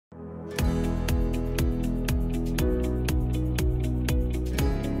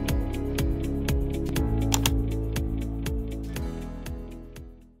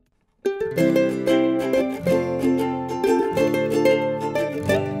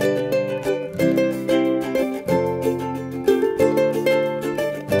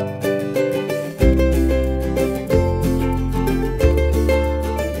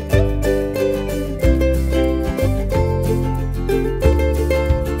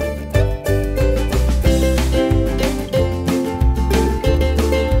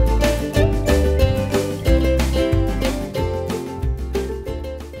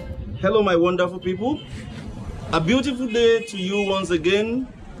my wonderful people. A beautiful day to you once again,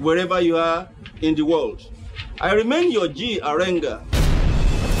 wherever you are in the world. I remain your G Arenga.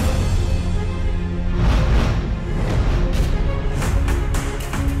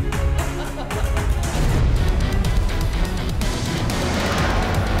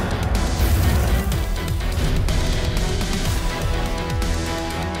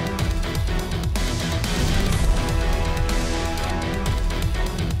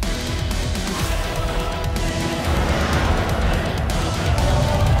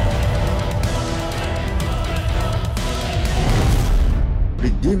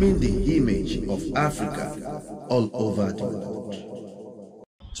 Redeeming the image of Africa all over the world.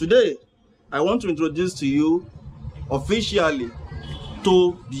 Today, I want to introduce to you officially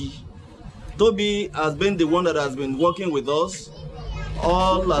Toby. Toby has been the one that has been working with us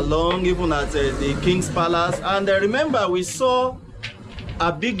all along, even at the King's Palace. And remember, we saw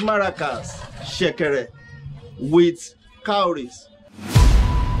a big Maracas, Shekere, with cowries.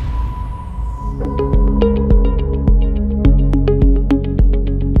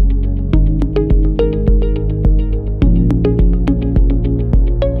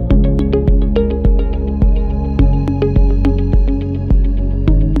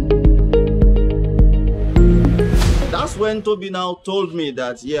 When Toby now told me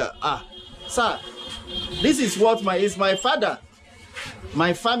that, sir, this is what my father,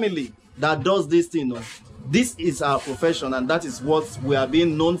 my family that does this thing. No? This is our profession, and that is what we are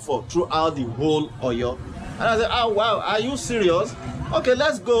being known for throughout the whole Oyo. And I said, oh wow, are you serious? Okay,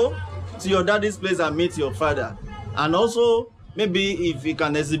 let's go to your daddy's place and meet your father. And also, maybe if he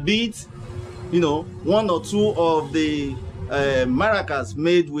can exhibit, one or two of the maracas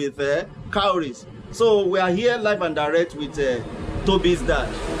made with cowries. So we are here live and direct with Toby's dad.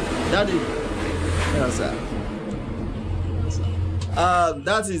 Daddy. Yes, sir.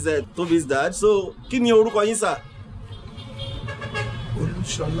 That is Toby's dad. So, kí ni orúkọ yín, sir?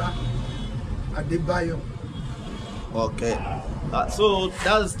 Olushola Adebayo. Okay. So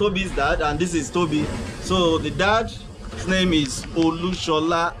that's Toby's dad, and this is Toby. So the dad's name is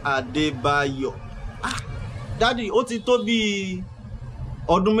Olushola Adebayo. Daddy, ó ti tó bí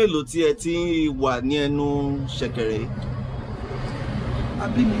ọdún mélòó tí ẹ ti wà ní ẹnu Shekere? A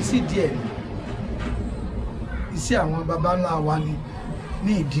bí mi sí díẹ̀ ni. Iṣẹ́ àwọn baba ńlá wa ni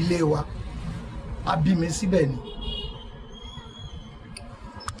ní ìdílé wa. A bí mi síbẹ̀ ni.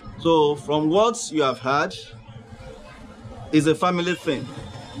 So from what you have heard, it's a family thing.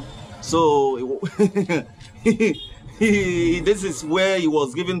 So this is where he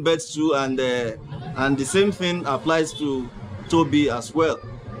was given birth to, and the same thing applies to Toby as well.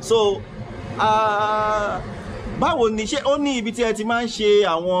 So, báwo ni ṣé ó ní ibi tí ẹ ti máa ń ṣe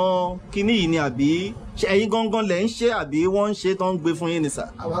àwọn kinní yìí ni àbí ṣé ẹ̀yin gangan lẹ ń ṣe àbí wọ́n ń ṣe tó ń gbé fún yín ni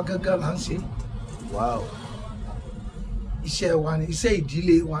sà? Àwa gangan là ń ṣe. Wow. Iṣẹ́ wa ni, iṣẹ́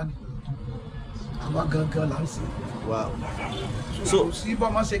ìdílé wa ni. Àwa gangan là ń ṣe. Wow. So sí bá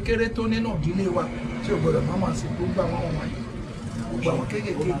máa ṣe kéré tó nínú ìdílé wa tí ò gbọdọ̀ máa ṣe gbogbo àwọn ọmọ yìí. Gbogbo àwọn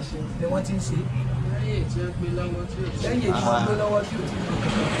kéékèèké ni wọ́n ti ń ṣe. Lẹ́yìn èyí tí wọ́n gbé lọ́wọ́ tí ò ti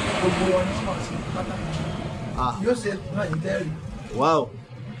gbogbo wọn ni wọ́n ṣe pátá. Yóò ṣe náà yìí dẹ́rì. Wow.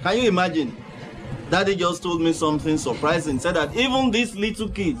 Can you imagine? Daddy just told me something surprising. Said that even these little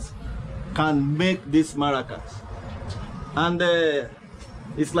kids can make these maracas. And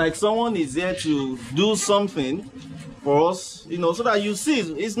it's like someone is here to do something for us, so that you see,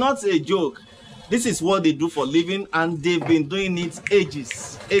 it's not a joke. This is what they do for living, and they've been doing it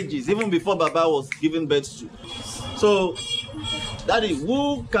ages, even before Baba was given birth to. So, Daddy,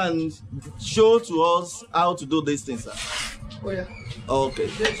 who can show to us how to do these things, sir? Oh, yeah. Okay.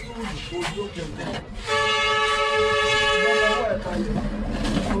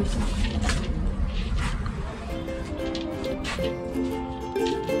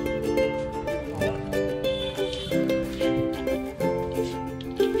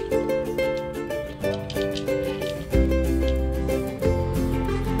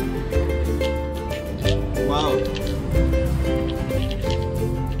 Wow.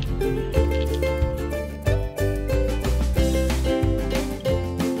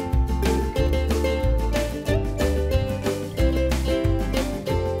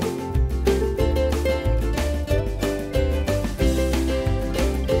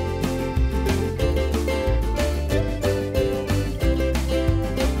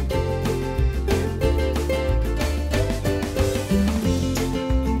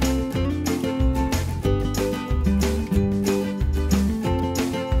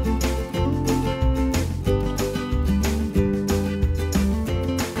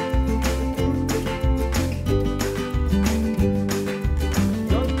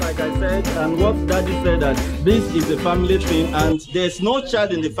 said that this is a family thing and there's no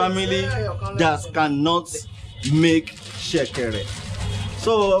child in the family that cannot make shekere.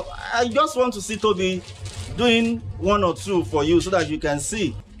 So I just want to see Toby doing one or two for you so that you can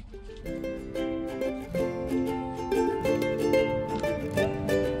see.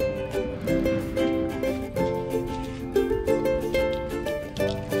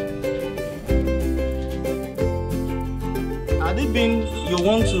 Had it been you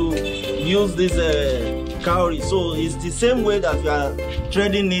want to use this cowrie, so it's the same way that you are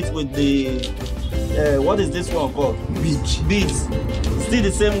threading it with the what is this one called? Beads. Still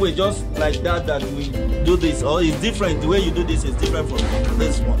the same way, just like that we do this, or it's different? The way you do this is different from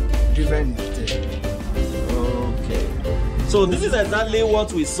this one. Different. Okay. So this is exactly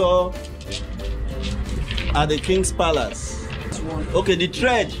what we saw at the King's Palace. Okay, the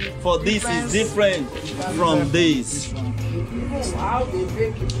thread for this is different from this. How they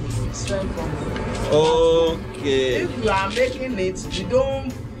make it is different from it. Okay. If you are making it, you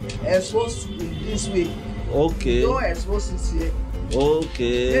don't expose it this way. Okay. You don't expose it here.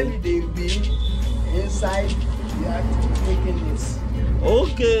 Okay. Maybe they will be inside. You are making this.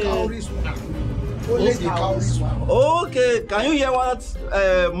 Okay. Cowries one. Only the cowries one. Okay. Can you hear what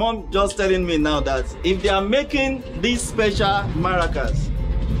Mom just telling me now, that if they are making these special maracas,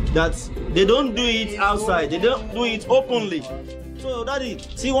 that they don't do it outside, they don't do it openly. So Daddy,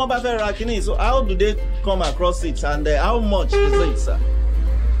 see one buffet rakini. So how do they come across it, and how much is it, sir?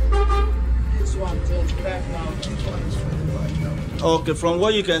 This one 25 now. This one is 25 now. Okay, from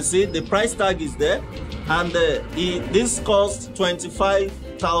what you can see, the price tag is there, and this costs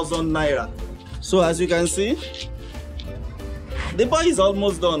 25,000 naira. So as you can see, the boy is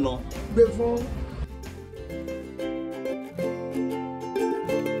almost done now. Before.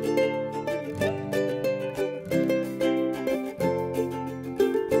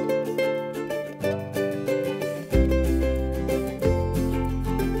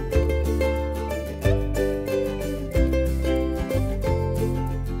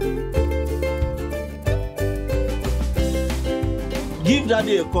 Give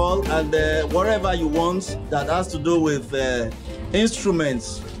Daddy a call, and whatever you want that has to do with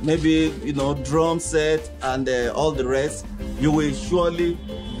instruments, maybe drum set and all the rest, you will surely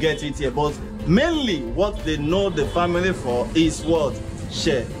get it here. But mainly what they know the family for is what?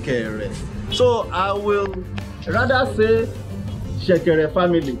 Shekere. So I will rather say Shekere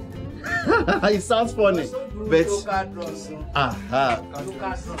family. It sounds funny, but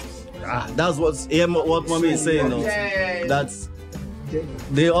that's what Mommy is saying. That's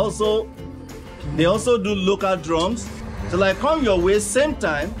they also do local drums. So like, come your way same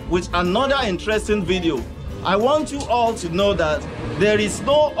time with another interesting video. I want you all to know that there is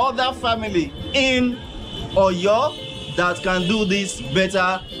no other family in Oyo that can do this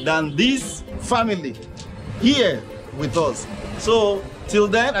better than this family here with us. So till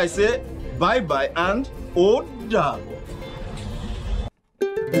then, I say bye bye and Oda.